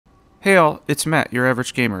Hey all, it's Matt, your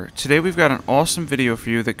average gamer. Today we've got an awesome video for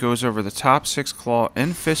you that goes over the top 6 claw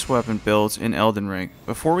and fist weapon builds in Elden Ring.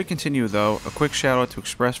 Before we continue though, a quick shout out to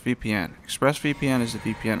ExpressVPN. ExpressVPN is the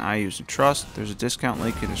VPN I use and trust. There's a discount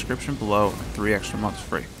link in the description below and 3 extra months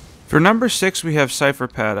free. For number 6 we have Cipher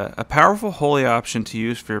Pata, a powerful holy option to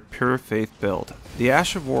use for your pure faith build. The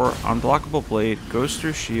Ash of War unblockable blade goes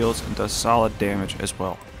through shields and does solid damage as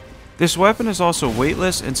well. This weapon is also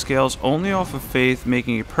weightless and scales only off of faith,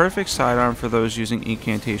 making a perfect sidearm for those using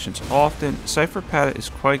incantations often. Cipher Pata is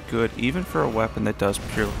quite good even for a weapon that does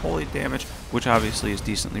pure holy damage, which obviously is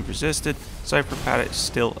decently resisted. Cipher Pata is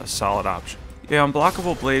still a solid option. Yeah,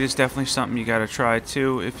 Unblockable Blade is definitely something you gotta try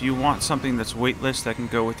too. If you want something that's weightless that can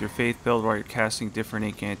go with your faith build while you're casting different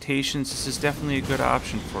incantations, this is definitely a good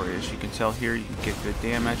option for you. As you can tell here, you can get good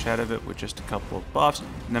damage out of it with just a couple of buffs,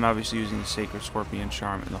 and then obviously using the Sacred Scorpion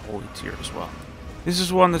Charm and the Holy Tier as well. This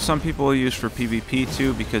is one that some people will use for PvP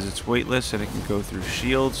too because it's weightless and it can go through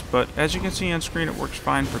shields, but as you can see on screen it works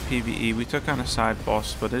fine for PvE. We took on a side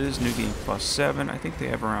boss, but it is New Game Plus 7. I think they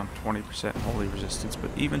have around 20% holy resistance,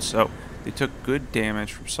 but even so, they took good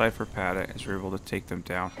damage from Cipher Pata as we were able to take them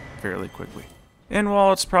down fairly quickly. And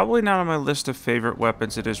while it's probably not on my list of favorite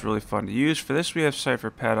weapons, it is really fun to use. For this we have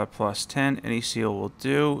Cipher Pata plus 10, any seal will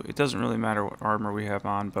do. It doesn't really matter what armor we have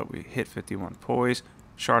on, but we hit 51 poise,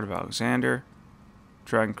 Shard of Alexander,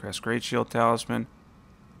 Dragon Crest Great Shield Talisman,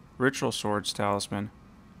 Ritual Swords Talisman,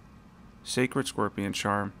 Sacred Scorpion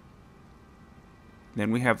Charm.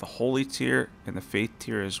 Then we have the Holy Tier and the Faith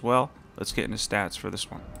Tier as well. Let's get into stats for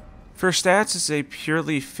this one. For stats, it's a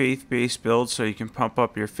purely faith-based build, so you can pump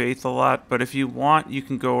up your faith a lot, but if you want, you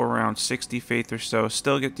can go around 60 faith or so,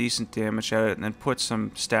 still get decent damage at it, and then put some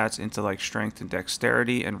stats into like strength and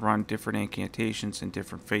dexterity, and run different incantations and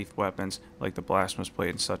different faith weapons, like the Blasphemous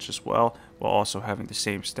Blade and such as well, while also having the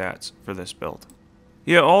same stats for this build.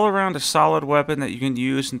 Yeah, all around a solid weapon that you can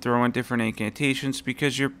use and throw in different incantations,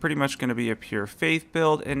 because you're pretty much going to be a pure faith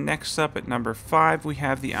build. And next up at number 5, we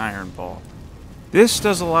have the Iron Ball. This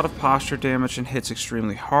does a lot of posture damage and hits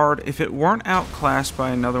extremely hard. If it weren't outclassed by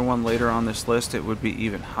another one later on this list, it would be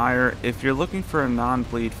even higher. If you're looking for a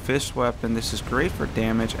non-bleed fist weapon, this is great for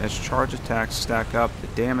damage as charge attacks stack up the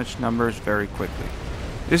damage numbers very quickly.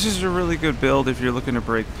 This is a really good build if you're looking to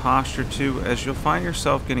break posture too, as you'll find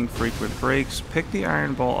yourself getting frequent breaks. Pick the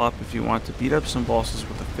Iron Ball up if you want to beat up some bosses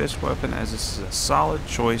with a fist weapon, as this is a solid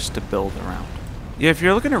choice to build around. Yeah, if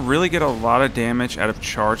you're looking to really get a lot of damage out of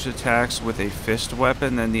charged attacks with a fist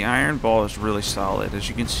weapon, then the Iron Ball is really solid. As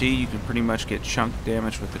you can see, you can pretty much get chunk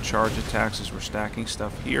damage with the charge attacks as we're stacking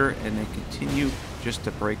stuff here, and they continue just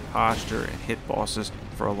to break posture and hit bosses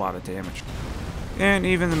for a lot of damage. And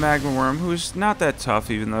even the Magma Worm, who's not that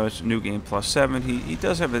tough, even though it's New Game Plus 7, he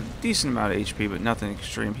does have a decent amount of HP, but nothing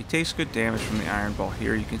extreme. He takes good damage from the Iron Ball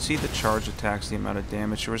here. You can see the charge attacks, the amount of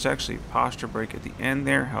damage. There was actually a posture break at the end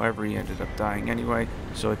there, however he ended up dying anyway,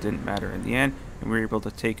 so it didn't matter in the end, and we were able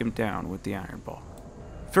to take him down with the Iron Ball.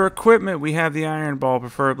 For equipment, we have the Iron Ball,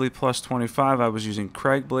 preferably plus 25. I was using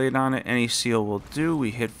Craig Blade on it. Any seal will do.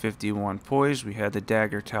 We hit 51 poise. We had the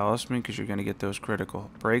Dagger Talisman because you're going to get those critical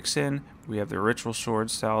breaks in. We have the Ritual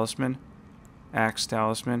Swords Talisman, Axe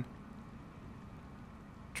Talisman,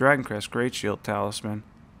 Dragon Crest Great Shield Talisman,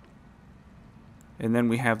 and then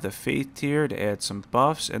we have the Faith Tier to add some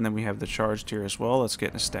buffs, and then we have the Charge Tier as well. Let's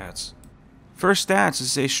get into stats. For stats, this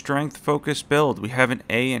is a strength-focused build. We have an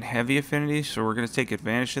A in heavy affinity, so we're going to take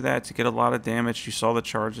advantage of that to get a lot of damage. You saw the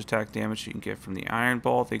charge attack damage you can get from the Iron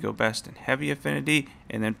Ball. They go best in heavy affinity,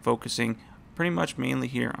 and then focusing pretty much mainly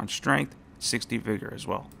here on strength, 60 vigor as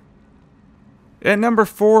well. At number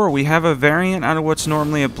 4, we have a variant on what's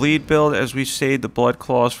normally a bleed build, as we saved the Blood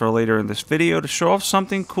Claws for later in this video to show off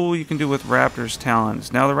something cool you can do with Raptor's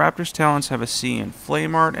Talons. Now, the Raptor's Talons have a C in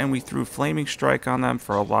Flame Art, and we threw Flaming Strike on them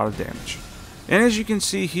for a lot of damage. And as you can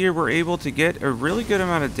see here, we're able to get a really good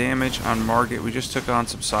amount of damage on Margit. We just took on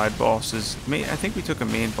some side bosses. I think we took a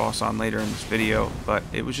main boss on later in this video, but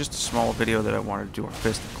it was just a small video that I wanted to do on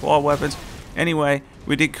fist and claw weapons. Anyway,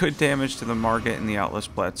 we did good damage to the Margit in the Outless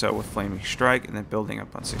Plateau with Flaming Strike, and then building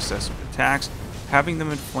up on successive attacks. Having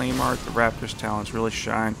them in Flame Art, the Raptor's Talons really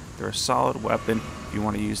shine. They're a solid weapon if you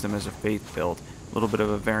want to use them as a faith build. A little bit of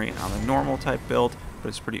a variant on the normal type build, but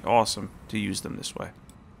it's pretty awesome to use them this way.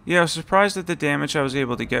 Yeah, I was surprised at the damage I was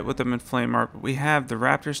able to get with them in Flame Art, but we have the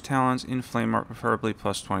Raptor's Talons in Flame Art, preferably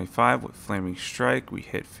plus 25 with Flaming Strike. We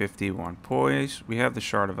hit 51 poise. We have the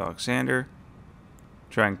Shard of Alexander,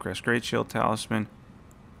 Dragon Crest Great Shield Talisman,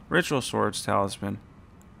 Ritual Swords Talisman,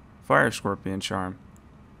 Fire Scorpion Charm.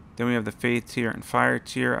 Then we have the Faith Tier and Fire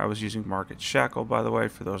Tier. I was using Margit Shackle, by the way,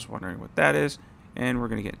 for those wondering what that is, and we're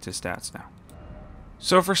going to get into stats now.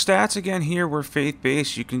 So for stats, again, here we're faith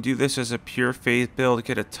based. You can do this as a pure faith build,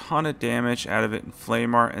 get a ton of damage out of it in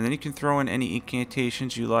Flame Art, and then you can throw in any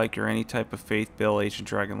incantations you like or any type of faith build, Ancient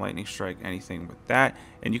Dragon, Lightning Strike, anything with that,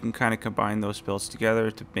 and you can kind of combine those builds together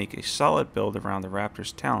to make a solid build around the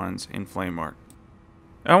Raptor's Talons in Flame Art.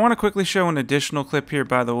 I want to quickly show an additional clip here,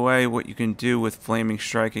 by the way, what you can do with Flaming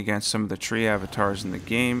Strike against some of the tree avatars in the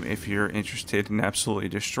game. If you're interested in absolutely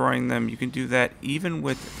destroying them, you can do that even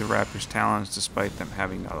with the Raptor's Talons, despite them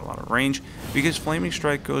having not a lot of range, because Flaming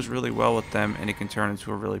Strike goes really well with them and it can turn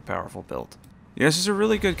into a really powerful build. Yeah, this is a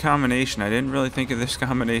really good combination. I didn't really think of this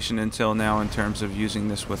combination until now in terms of using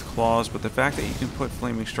this with claws, but the fact that you can put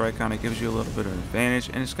Flaming Strike on it gives you a little bit of an advantage,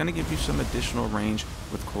 and it's going to give you some additional range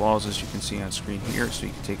with claws, as you can see on screen here, so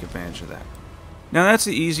you can take advantage of that. Now that's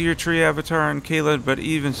the easier tree avatar in Caleb, but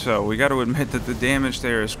even so, we got to admit that the damage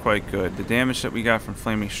there is quite good. The damage that we got from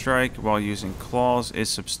Flaming Strike while using claws is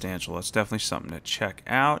substantial. That's definitely something to check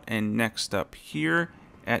out. And next up here,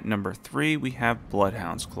 at number 3, we have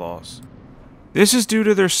Bloodhound's Claws. This is due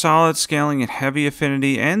to their solid scaling and heavy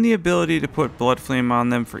affinity and the ability to put Blood Flame on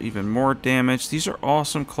them for even more damage. These are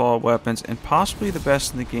awesome claw weapons and possibly the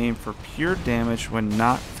best in the game for pure damage when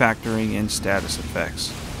not factoring in status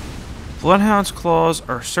effects. Bloodhound's Claws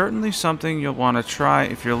are certainly something you'll want to try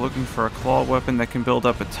if you're looking for a claw weapon that can build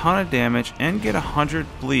up a ton of damage and get 100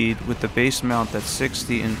 bleed with the base amount that's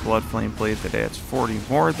 60 in Blood Flame Blade that adds 40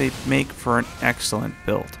 more. They make for an excellent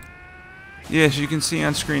build. Yes, you can see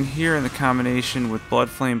on screen here in the combination with Blood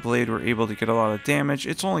Flame Blade, we're able to get a lot of damage.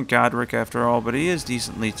 It's only Godric after all, but he is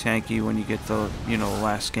decently tanky when you get the,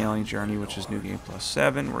 last scaling journey, which is New Game Plus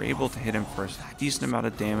 7. We're able to hit him for a decent amount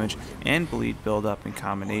of damage and bleed build up in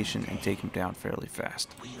combination and take him down fairly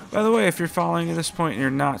fast. By the way, if you're following at this point and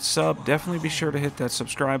you're not subbed, definitely be sure to hit that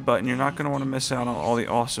subscribe button. You're not going to want to miss out on all the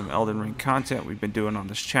awesome Elden Ring content we've been doing on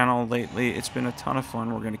this channel lately. It's been a ton of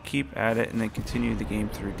fun. We're going to keep at it and then continue the game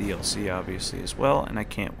through DLC, obviously, as well, and I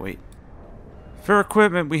can't wait. For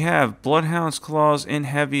equipment, we have Bloodhound's Claws in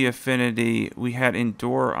heavy affinity. We had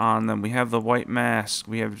Endure on them. We have the White Mask.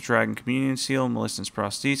 We have Dragon Communion Seal, Malignant's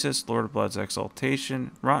Prosthesis, Lord of Blood's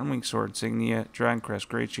Exaltation, Rotten Wing Sword Insignia, Dragon Crest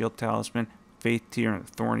Great Shield Talisman, Faith Tier, and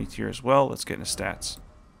Thorny Tier as well. Let's get into stats.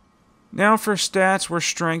 Now for stats, we're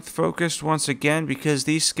strength focused once again because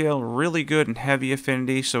these scale really good in heavy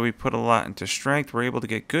affinity, so we put a lot into strength. We're able to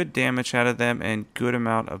get good damage out of them and good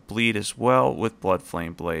amount of bleed as well with Blood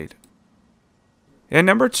Flame Blade. At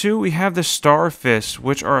number 2, we have the Star Fist,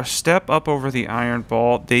 which are a step up over the Iron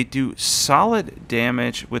Ball. They do solid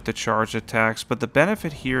damage with the charge attacks, but the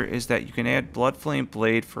benefit here is that you can add Blood Flame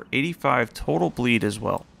Blade for 85 total bleed as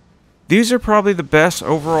well. These are probably the best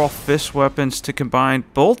overall fist weapons to combine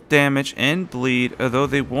both damage and bleed. Although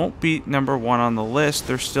they won't beat number 1 on the list,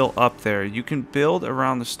 they're still up there. You can build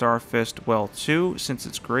around the Star Fist well too, since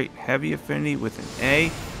it's great heavy affinity with an A,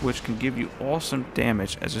 which can give you awesome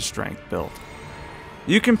damage as a strength build.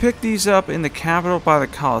 You can pick these up in the capital by the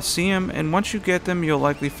Coliseum, and once you get them, you'll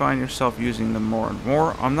likely find yourself using them more and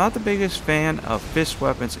more. I'm not the biggest fan of fist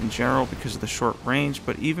weapons in general because of the short range,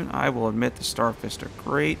 but even I will admit the Star Fist are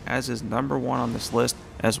great, as is number 1 on this list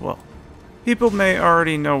as well. People may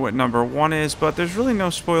already know what number 1 is, but there's really no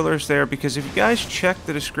spoilers there because if you guys check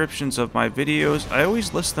the descriptions of my videos, I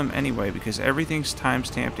always list them anyway because everything's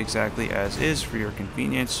timestamped exactly as is for your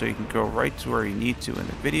convenience, so you can go right to where you need to in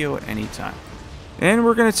the video at any time. And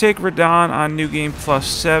we're going to take Radahn on New Game Plus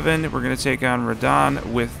 7. We're going to take on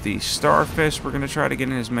Radahn with the Star Fist. We're going to try to get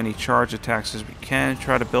in as many charge attacks as we can.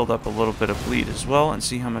 Try to build up a little bit of bleed as well and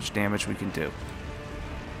see how much damage we can do.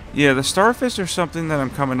 Yeah, the Star Fists are something that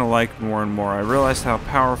I'm coming to like more and more. I realized how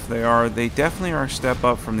powerful they are. They definitely are a step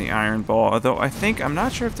up from the Iron Ball. Although I'm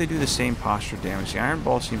not sure if they do the same posture damage. The Iron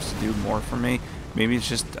Ball seems to do more for me. Maybe it's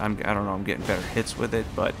just, I don't know, I'm getting better hits with it,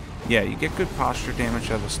 but yeah, you get good posture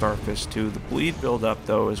damage out of the Star Fist too. The bleed build up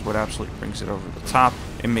though is what absolutely brings it over the top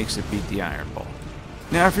and makes it beat the Iron Ball.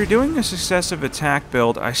 Now if you're doing a successive attack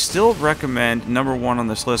build, I still recommend number 1 on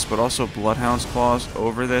this list, but also Bloodhound's Claws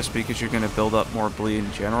over this because you're going to build up more bleed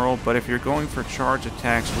in general. But if you're going for charge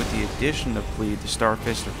attacks with the addition of bleed, the Star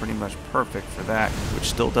Fists are pretty much perfect for that, which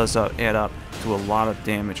still does add up to a lot of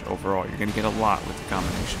damage overall. You're going to get a lot with the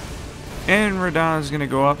combination. And Radahn is going to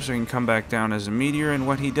go up so he can come back down as a meteor, and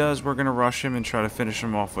what he does, we're going to rush him and try to finish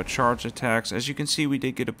him off with charge attacks. As you can see, we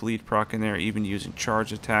did get a bleed proc in there even using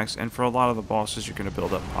charge attacks, and for a lot of the bosses you're going to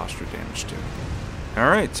build up posture damage too.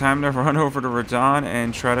 Alright, time to run over to Radahn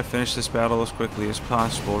and try to finish this battle as quickly as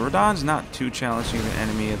possible. Radahn's not too challenging of an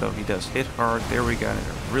enemy, though he does hit hard. There we got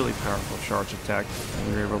a really powerful charge attack, and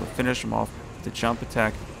we were able to finish him off with the jump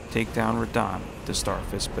attack, take down Radahn with the Star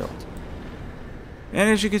Fist build. And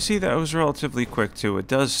as you can see, that was relatively quick too. It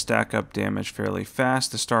does stack up damage fairly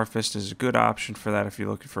fast. The Star Fist is a good option for that if you're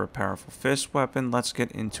looking for a powerful fist weapon. Let's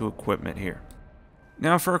get into equipment here.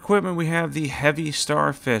 Now for equipment, we have the Heavy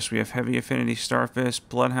Star Fist. We have Heavy Affinity Star Fist,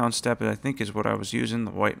 Bloodhound Step, I think is what I was using,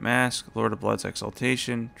 the White Mask, Lord of Blood's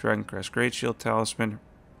Exaltation, Dragon Crest Great Shield Talisman,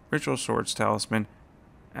 Ritual Swords Talisman,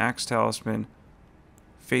 Axe Talisman,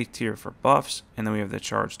 Faith Tier for buffs, and then we have the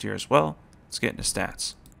Charge Tier as well. Let's get into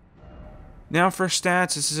stats. Now for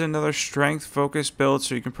stats, this is another strength focused build,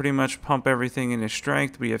 so you can pretty much pump everything into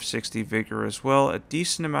strength. We have 60 vigor as well, a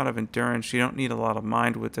decent amount of endurance. You don't need a lot of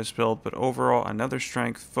mind with this build, but overall another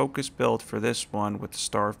strength focused build for this one with the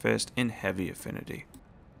Star Fist in heavy affinity.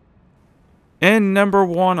 And number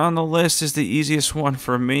one on the list is the easiest one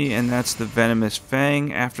for me, and that's the Venomous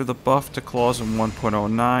Fang. After the buff to claws in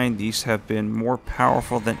 1.09, these have been more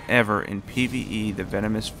powerful than ever in PvE. The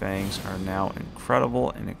Venomous Fangs are now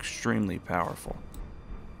incredible and extremely powerful.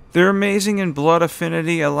 They're amazing in blood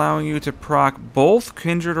affinity, allowing you to proc both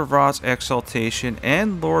Kindred of Rot's Exaltation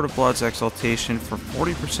and Lord of Blood's Exaltation for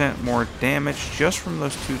 40% more damage just from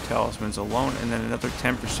those two talismans alone, and then another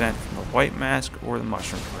 10% from the White Mask or the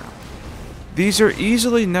Mushroom Crown. These are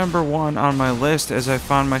easily number one on my list, as I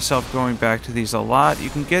found myself going back to these a lot. You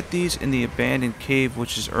can get these in the Abandoned Cave,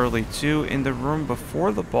 which is early too. In the room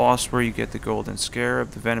before the boss where you get the Golden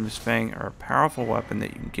Scarab, the Venomous Fang are a powerful weapon that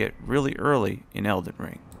you can get really early in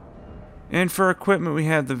Eldenring. And for equipment, we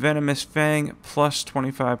have the Venomous Fang, plus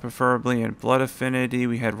 25 preferably in blood affinity.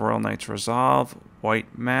 We had Royal Knight's Resolve,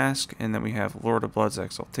 White Mask, and then we have Lord of Blood's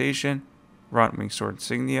Exaltation, Rotwing Sword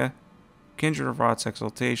Insignia, Kindred of Rot's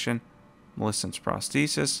Exaltation, Millicent's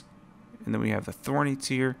Prosthesis, and then we have the Thorny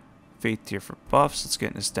Tier, Faith Tier for buffs. Let's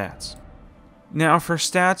get into stats. Now for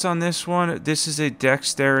stats on this one, this is a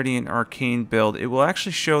Dexterity and Arcane build. It will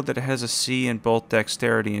actually show that it has a C in both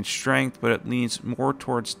Dexterity and Strength, but it leans more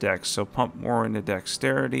towards Dex, so pump more into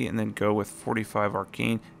Dexterity and then go with 45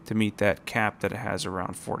 Arcane to meet that cap that it has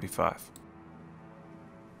around 45.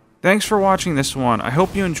 Thanks for watching this one. I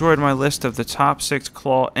hope you enjoyed my list of the top 6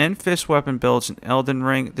 claw and fist weapon builds in Elden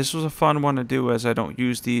Ring. This was a fun one to do as I don't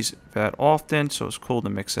use these that often, so it's cool to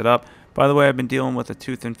mix it up. By the way, I've been dealing with a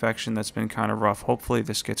tooth infection that's been kind of rough. Hopefully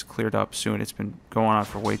this gets cleared up soon. It's been going on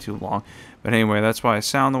for way too long. But anyway, that's why I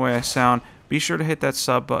sound the way I sound. Be sure to hit that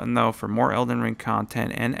sub button though for more Elden Ring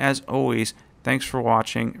content. And as always, thanks for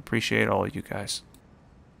watching. Appreciate all of you guys.